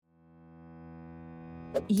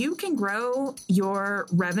You can grow your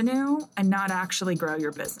revenue and not actually grow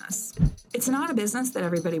your business. It's not a business that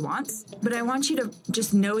everybody wants, but I want you to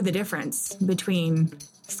just know the difference between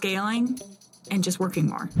scaling and just working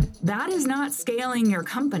more. That is not scaling your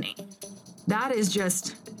company. That is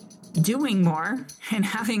just doing more and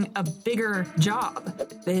having a bigger job.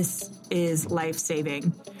 This is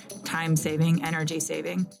life-saving, time-saving,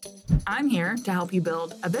 energy-saving. I'm here to help you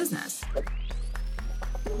build a business.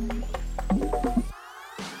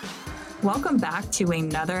 Welcome back to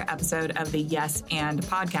another episode of the Yes and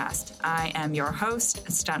podcast. I am your host,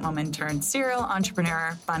 stuntwoman turned serial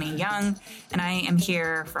entrepreneur, Bunny Young, and I am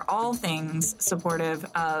here for all things supportive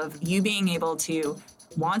of you being able to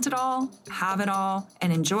want it all, have it all,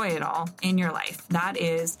 and enjoy it all in your life. That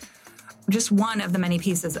is just one of the many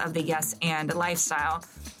pieces of the Yes and lifestyle.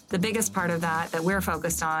 The biggest part of that we're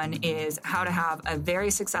focused on is how to have a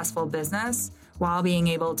very successful business while being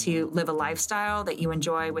able to live a lifestyle that you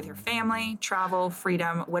enjoy with your family, travel,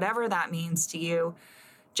 freedom, whatever that means to you.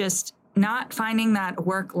 Just not finding that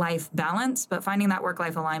work-life balance, but finding that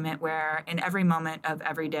work-life alignment where in every moment of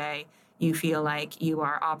every day, you feel like you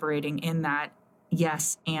are operating in that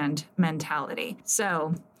yes and mentality.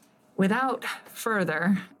 So without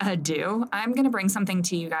further ado, I'm going to bring something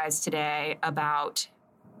to you guys today about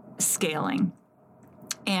scaling.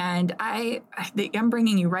 And I'm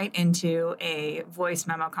bringing you right into a voice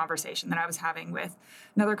memo conversation that I was having with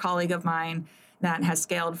another colleague of mine that has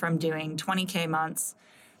scaled from doing 20K months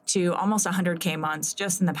to almost 100K months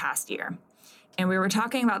just in the past year. And we were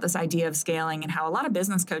talking about this idea of scaling and how a lot of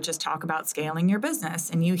business coaches talk about scaling your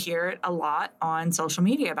business. And you hear it a lot on social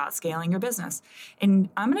media about scaling your business. And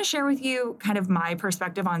I'm going to share with you kind of my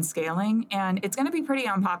perspective on scaling. And it's going to be pretty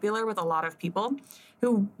unpopular with a lot of people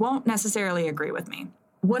who won't necessarily agree with me.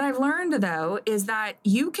 What I've learned, though, is that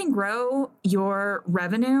you can grow your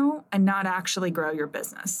revenue and not actually grow your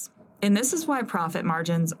business. And this is why profit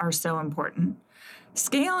margins are so important.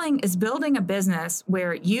 Scaling is building a business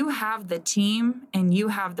where you have the team and you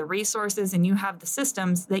have the resources and you have the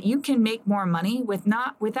systems that you can make more money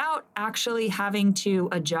without actually having to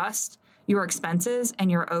adjust your expenses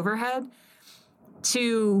and your overhead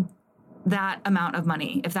to that amount of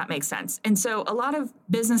money, if that makes sense. And so a lot of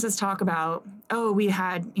businesses talk about, oh, we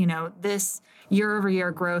had, this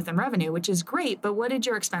year-over-year growth in revenue, which is great, but what did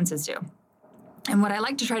your expenses do? And what I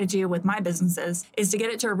like to try to do with my businesses is to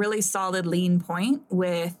get it to a really solid lean point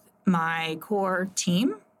with my core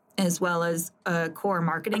team, as well as a core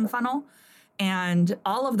marketing funnel and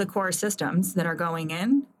all of the core systems that are going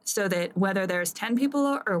in, so that whether there's 10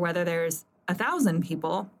 people or whether there's 1,000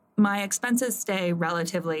 people, my expenses stay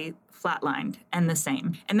relatively flatlined and the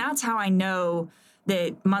same. And that's how I know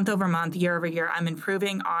that month over month, year over year, I'm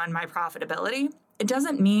improving on my profitability. It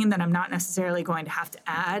doesn't mean that I'm not necessarily going to have to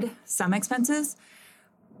add some expenses,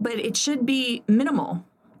 but it should be minimal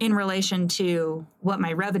in relation to what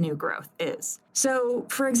my revenue growth is. So,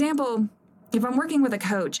 for example, if I'm working with a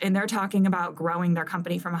coach and they're talking about growing their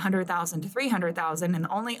company from 100,000 to 300,000, and the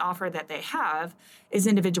only offer that they have is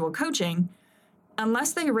individual coaching,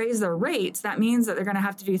 unless they raise their rates, that means that they're going to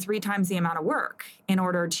have to do 3 times the amount of work in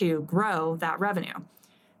order to grow that revenue.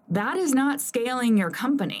 That is not scaling your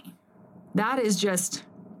company. That is just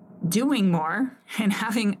doing more and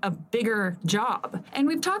having a bigger job. And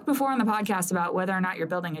we've talked before on the podcast about whether or not you're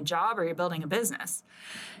building a job or you're building a business.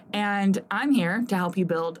 And I'm here to help you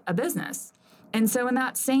build a business. And so in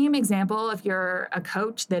that same example, if you're a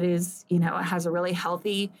coach that is, has a really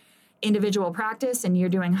healthy individual practice and you're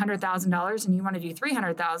doing $100,000 and you want to do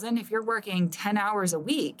 $300,000, if you're working 10 hours a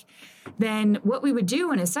week, then what we would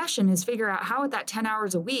do in a session is figure out how at that 10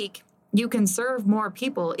 hours a week, you can serve more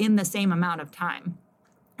people in the same amount of time.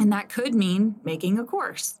 And that could mean making a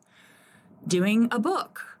course, doing a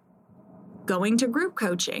book, going to group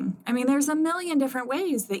coaching. I mean, there's a million different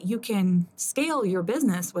ways that you can scale your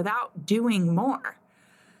business without doing more.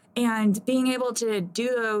 And being able to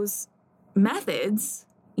do those methods,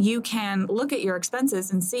 you can look at your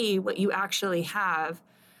expenses and see what you actually have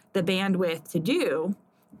the bandwidth to do.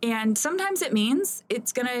 And sometimes it means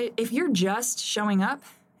if you're just showing up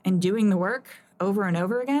and doing the work over and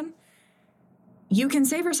over again, you can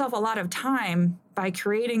save yourself a lot of time by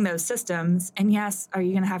creating those systems. And yes, are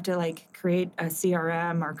you going to have to create a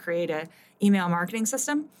CRM or create a email marketing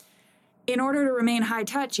system? In order to remain high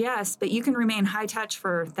touch, yes, but you can remain high touch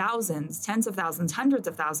for thousands, tens of thousands, hundreds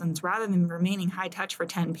of thousands, rather than remaining high touch for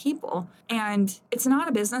 10 people. And it's not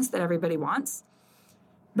a business that everybody wants,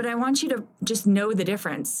 but I want you to just know the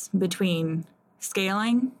difference between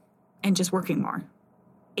scaling and just working more.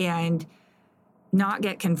 And not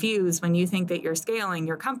get confused when you think that you're scaling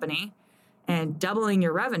your company and doubling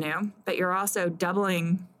your revenue, but you're also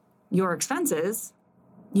doubling your expenses,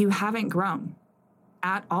 you haven't grown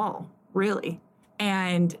at all, really.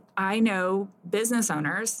 And I know business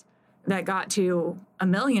owners that got to $1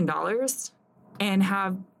 million and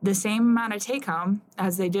have the same amount of take home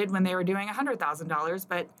as they did when they were doing $100,000,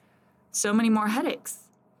 but so many more headaches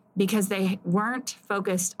because they weren't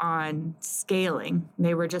focused on scaling.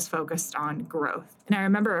 They were just focused on growth. And I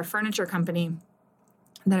remember a furniture company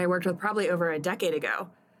that I worked with probably over a decade ago.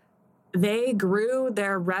 They grew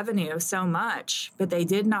their revenue so much, but they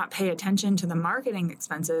did not pay attention to the marketing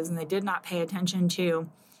expenses and they did not pay attention to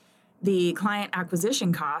the client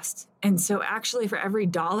acquisition cost. And so actually for every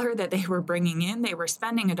dollar that they were bringing in, they were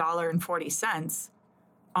spending $1.40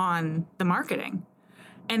 on the marketing,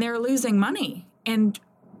 and they were losing money. And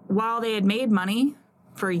while they had made money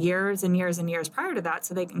for years and years and years prior to that,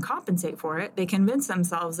 so they can compensate for it, they convinced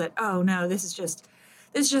themselves that, oh no, this is just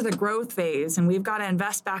a growth phase and we've got to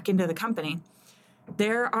invest back into the company.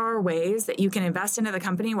 There are ways that you can invest into the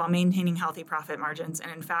company while maintaining healthy profit margins.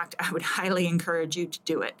 And in fact, I would highly encourage you to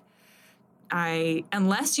do it.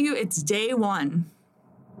 It's day one.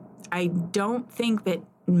 I don't think that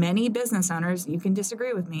many business owners, you can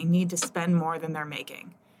disagree with me, need to spend more than they're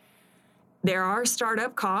making. There are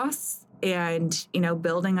startup costs, and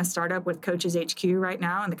building a startup with Coaches HQ right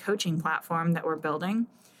now and the coaching platform that we're building.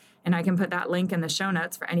 And I can put that link in the show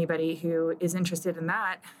notes for anybody who is interested in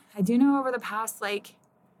that. I do know over the past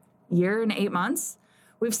year and 8 months,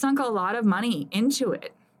 we've sunk a lot of money into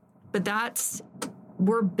it. But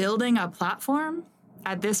we're building a platform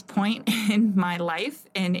at this point in my life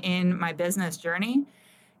and in my business journey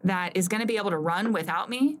that is going to be able to run without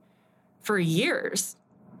me for years.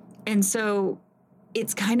 And so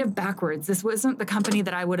it's kind of backwards. This wasn't the company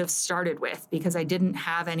that I would have started with because I didn't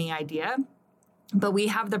have any idea. But we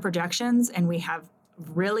have the projections and we have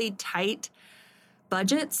really tight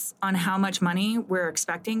budgets on how much money we're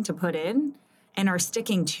expecting to put in and are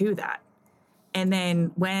sticking to that. And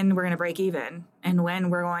then when we're going to break even and when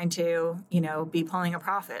we're going to, be pulling a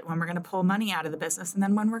profit, when we're going to pull money out of the business, and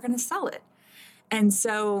then when we're going to sell it. And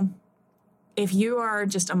so if you are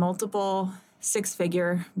just a multiple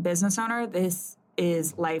six-figure business owner, this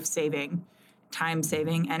is life-saving,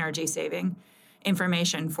 time-saving, energy-saving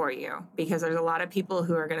information for you, because there's a lot of people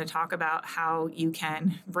who are going to talk about how you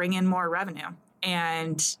can bring in more revenue.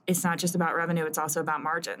 And it's not just about revenue, it's also about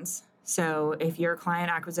margins. So if your client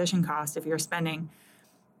acquisition cost, if you're spending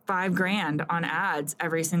 $5,000 on ads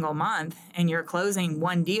every single month and you're closing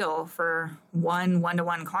one deal for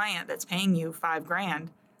one-to-one client that's paying you $5,000,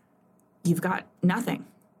 you've got nothing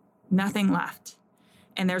left.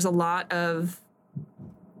 And there's a lot of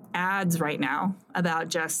ads right now about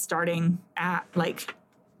just starting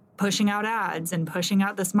pushing out ads and pushing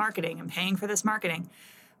out this marketing and paying for this marketing.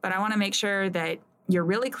 But I want to make sure that you're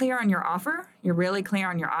really clear on your offer, you're really clear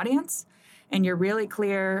on your audience, and you're really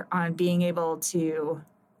clear on being able to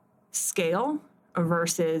scale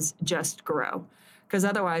versus just grow. Because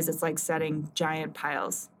otherwise it's like setting giant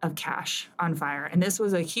piles of cash on fire. And this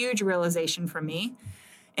was a huge realization for me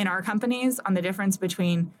in our companies on the difference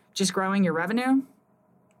between just growing your revenue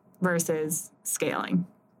versus scaling.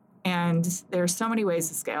 And there's so many ways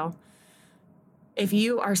to scale. If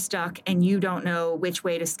you are stuck and you don't know which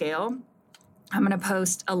way to scale, I'm going to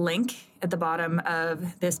post a link at the bottom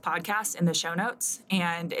of this podcast in the show notes,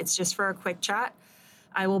 and it's just for a quick chat.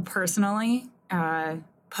 I will personally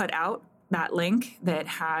put out that link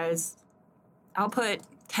I'll put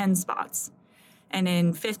 10 spots. And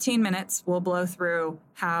in 15 minutes, we'll blow through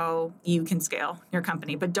how you can scale your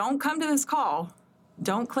company. But don't come to this call.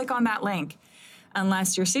 Don't click on that link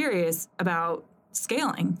unless you're serious about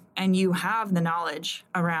scaling and you have the knowledge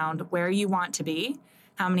around where you want to be,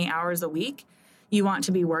 how many hours a week you want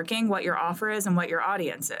to be working, what your offer is, and what your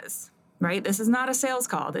audience is, right? This is not a sales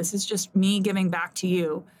call. This is just me giving back to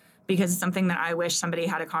you because it's something that I wish somebody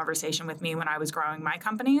had a conversation with me when I was growing my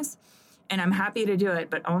companies. And I'm happy to do it,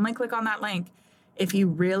 but only click on that link if you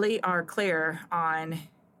really are clear on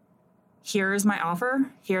here's my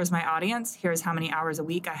offer, here's my audience, here's how many hours a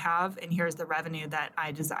week I have, and here's the revenue that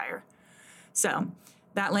I desire. So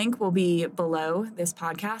that link will be below this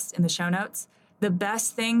podcast in the show notes. The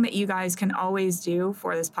best thing that you guys can always do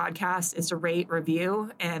for this podcast is to rate,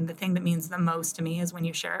 review. And the thing that means the most to me is when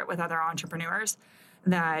you share it with other entrepreneurs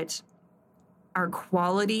that are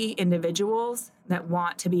quality individuals that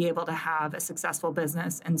want to be able to have a successful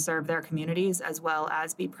business and serve their communities as well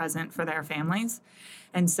as be present for their families.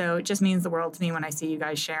 And so it just means the world to me when I see you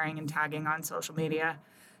guys sharing and tagging on social media.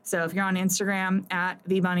 So if you're on Instagram at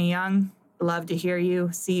 @TheBunnyYoung, love to hear you,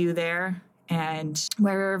 see you there. And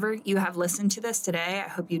wherever you have listened to this today, I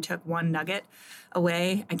hope you took one nugget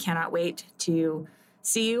away. I cannot wait to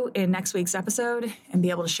see you in next week's episode and be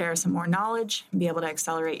able to share some more knowledge and be able to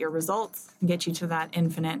accelerate your results and get you to that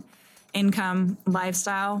infinite income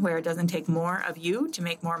lifestyle where it doesn't take more of you to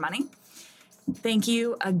make more money. Thank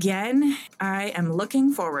you again. I am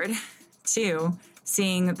looking forward to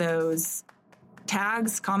seeing those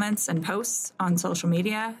tags, comments, and posts on social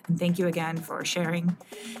media. And thank you again for sharing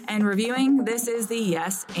and reviewing. This is the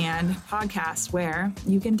Yes and podcast, where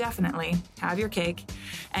you can definitely have your cake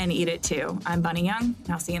and eat it too. I'm Bunny Young, and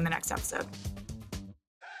I'll see you in the next episode.